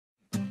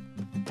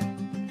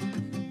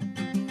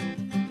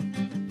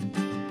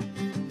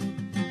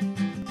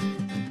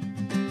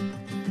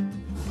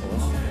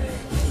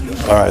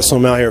All right, so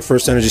I'm out here at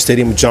FirstEnergy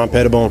Stadium with Jon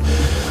Pettibone.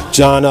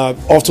 Jon,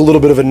 off to a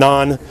little bit of a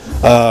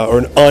or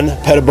an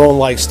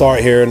un-Pettibone-like start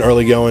here in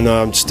early going.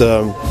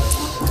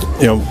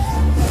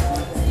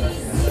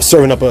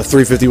 Serving up a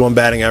 .351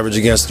 batting average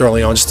against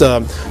early on. Just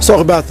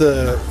talk about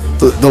the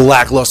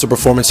lackluster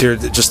performance here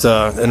just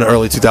in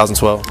early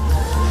 2012.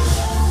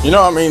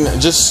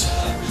 Just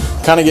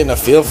kind of getting a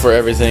feel for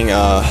everything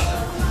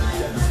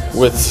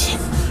with,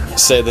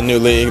 say, the new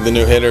league, the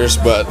new hitters.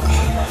 But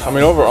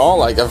overall,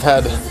 like I've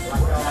had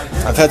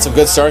some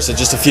good starts.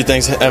 Just a few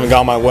things haven't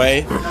gone my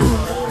way,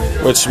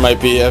 which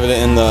might be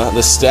evident in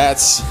the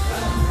stats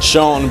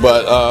shown.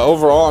 But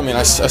overall,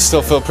 I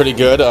still feel pretty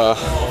good.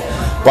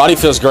 Body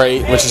feels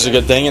great, which is a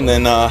good thing. And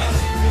then,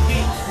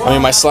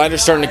 my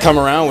slider's starting to come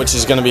around, which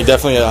is going to be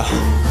definitely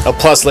a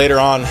plus later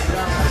on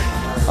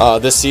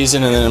this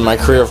season and then in my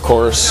career, of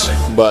course.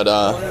 But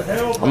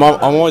I've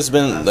always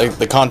been like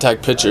the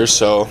contact pitcher,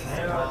 so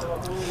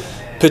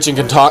pitching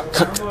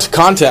to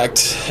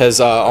contact has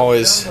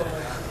always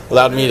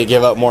allowed me to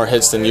give up more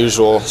hits than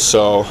usual.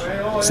 So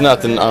it's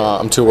nothing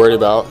I'm too worried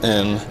about,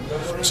 and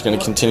I'm just going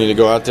to continue to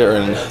go out there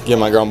and get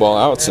my ground ball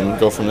outs and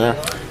go from there.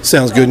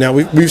 Sounds good. Now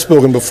we've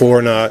spoken before,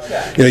 and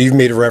you've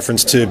made a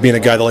reference to being a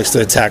guy that likes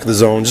to attack the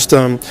zone. Just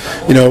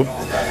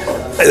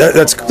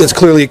that's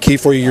clearly a key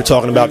for you. You're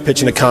talking about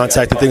pitching to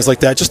contact and things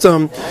like that. Just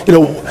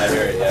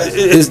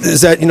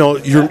is that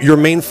your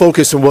main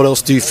focus, and what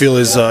else do you feel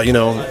is a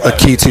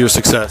key to your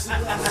success?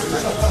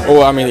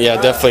 Well,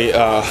 yeah, definitely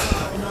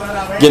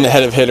getting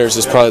ahead of hitters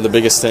is probably the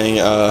biggest thing,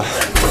 and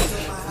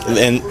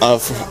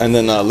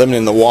then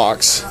limiting the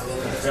walks.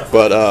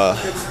 But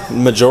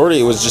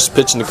majority was just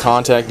pitching to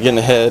contact, getting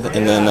ahead,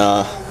 and then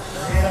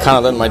kind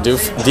of letting my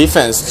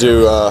defense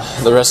do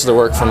the rest of the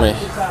work for me.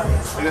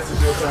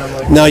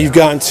 Now you've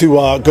gotten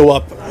to go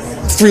up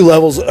 3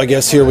 levels, I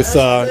guess, here with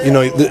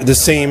the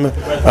same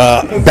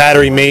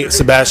battery mate,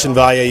 Sebastian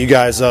Valle. You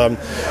guys, kind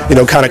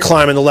of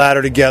climbing the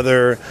ladder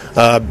together,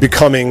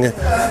 becoming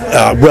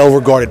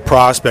well-regarded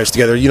prospects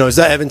together. Is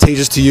that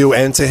advantageous to you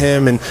and to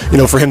him? And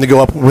for him to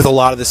go up with a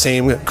lot of the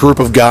same group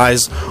of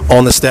guys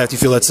on the staff, do you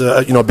feel that's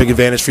a big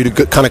advantage for you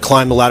to kind of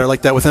climb the ladder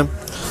like that with him?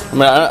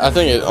 I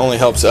think it only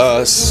helps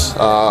us.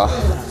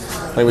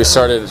 We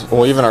started,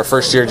 even our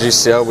first year at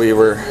GCL, we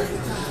were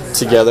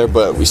together,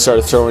 but we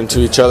started throwing to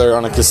each other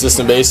on a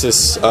consistent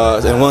basis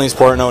in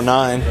Williamsport in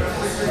 '09.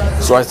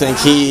 So I think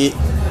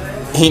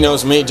he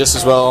knows me just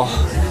as well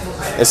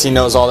as he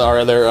knows all our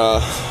other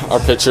our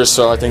pitchers.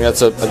 So I think that's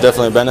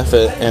definitely a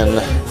benefit. And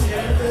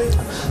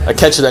a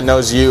catcher that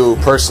knows you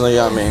personally,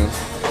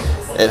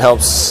 it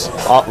helps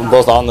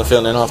both on the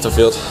field and off the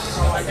field.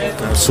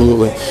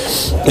 Absolutely.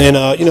 And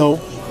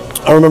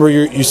I remember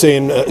you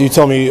saying, you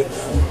told me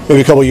maybe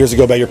a couple of years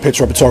ago about your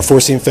pitch repertoire,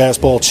 4-seam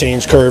fastball,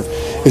 change curve.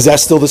 Is that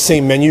still the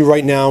same menu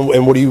right now?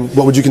 And what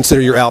would you consider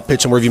your out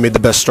pitch, and where have you made the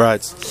best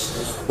strides?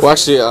 Well,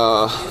 actually,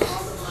 I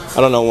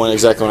don't know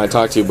exactly when I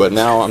talked to you, but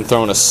now I'm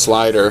throwing a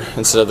slider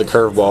instead of the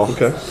curveball.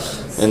 Okay.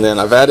 And then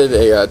I've added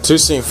a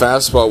 2-seam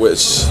fastball,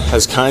 which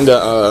has kind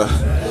of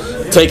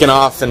taken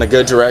off in a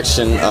good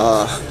direction.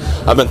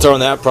 I've been throwing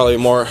that probably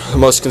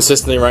most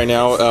consistently right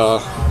now.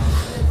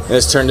 And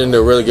it's turned into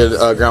a really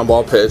good ground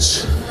ball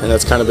pitch, and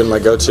that's kind of been my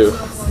go-to.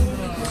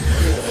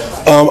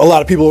 A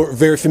lot of people are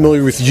very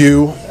familiar with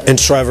you and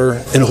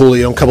Trevor and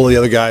Julio and a couple of the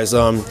other guys.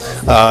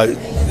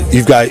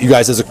 You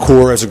guys as a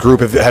core, as a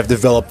group, have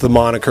developed the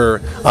moniker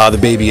the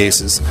Baby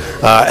Aces.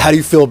 How do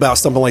you feel about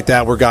something like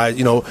that, where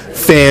guys,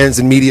 fans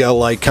and media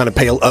alike kind of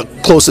pay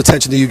close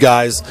attention to you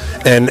guys,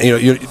 and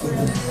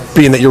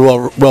being that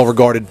you're well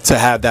regarded to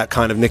have that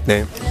kind of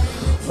nickname?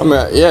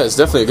 Yeah, it's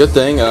definitely a good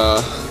thing.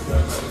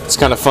 It's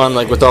kind of fun,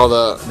 like with all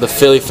the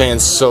Philly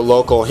fans so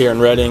local here in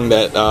Reading,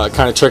 that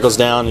kind of trickles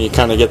down, and you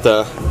kind of get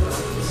the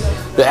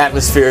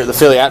atmosphere, the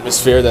Philly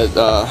atmosphere that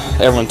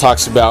everyone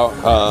talks about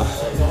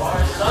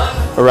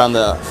around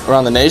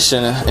the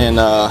nation. And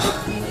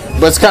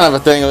but it's kind of a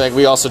thing like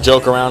we also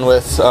joke around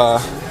with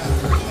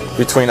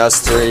between us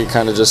three.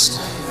 Kind of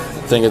just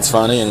think it's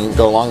funny and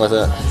go along with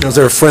it. Is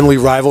there a friendly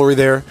rivalry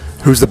there?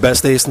 Who's the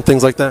best ace and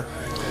things like that?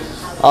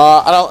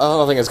 I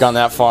don't think it's gone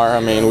that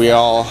far. We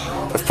all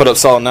have put up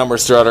solid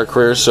numbers throughout our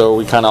careers, so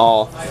we kind of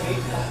all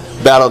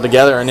battle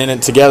together and in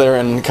it together,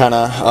 and kind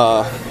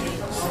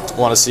of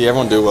want to see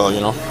everyone do well.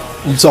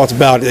 You talked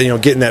about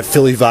getting that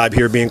Philly vibe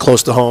here, being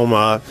close to home,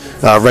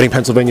 Reading,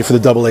 Pennsylvania for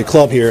the AA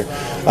club here.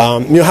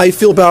 How you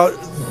feel about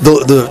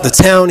the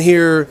town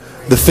here,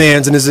 the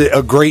fans, and is it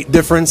a great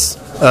difference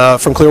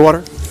from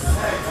Clearwater?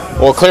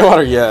 Well,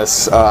 Clearwater,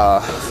 yes.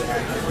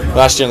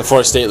 Last year in the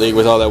Florida State League,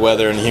 with all that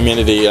weather and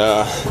humidity,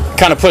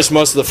 kind of pushed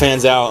most of the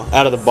fans out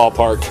of the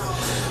ballpark.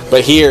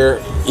 But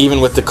here,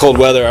 even with the cold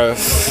weather, I've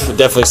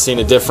definitely seen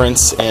a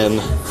difference,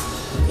 and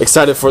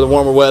excited for the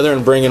warmer weather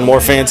and bringing more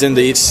fans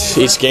into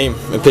each game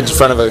and pitch in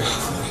front of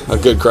a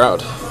good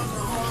crowd.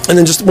 And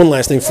then just one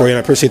last thing for you, and I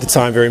appreciate the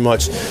time very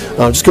much.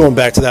 Just going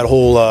back to that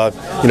whole,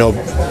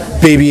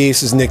 Baby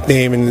Ace's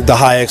nickname and the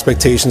high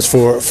expectations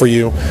for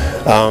you.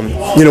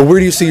 Where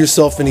do you see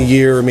yourself in a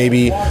year, or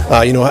maybe,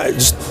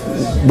 just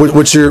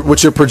what's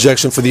your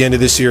projection for the end of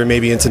this year and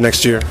maybe into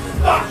next year?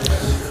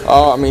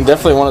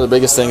 Definitely one of the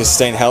biggest things is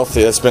staying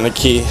healthy. That's been a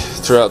key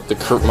throughout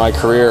my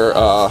career.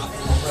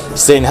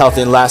 Staying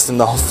healthy and lasting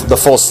the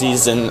full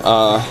season,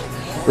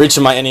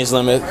 reaching my innings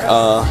limit,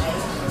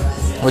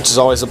 which is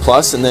always a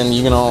plus. And then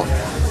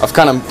I've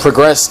kind of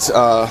progressed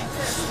a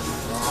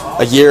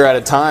year at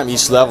a time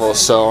each level.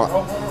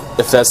 So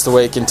if that's the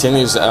way it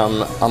continues,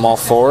 I'm all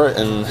for it.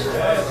 And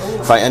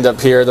if I end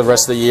up here the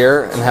rest of the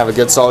year and have a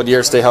good solid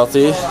year, stay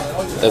healthy,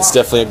 that's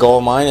definitely a goal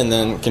of mine. And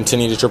then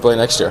continue to AAA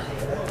next year.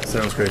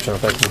 Sounds great, Jon.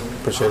 Thank you.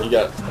 Appreciate it. You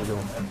got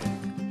it.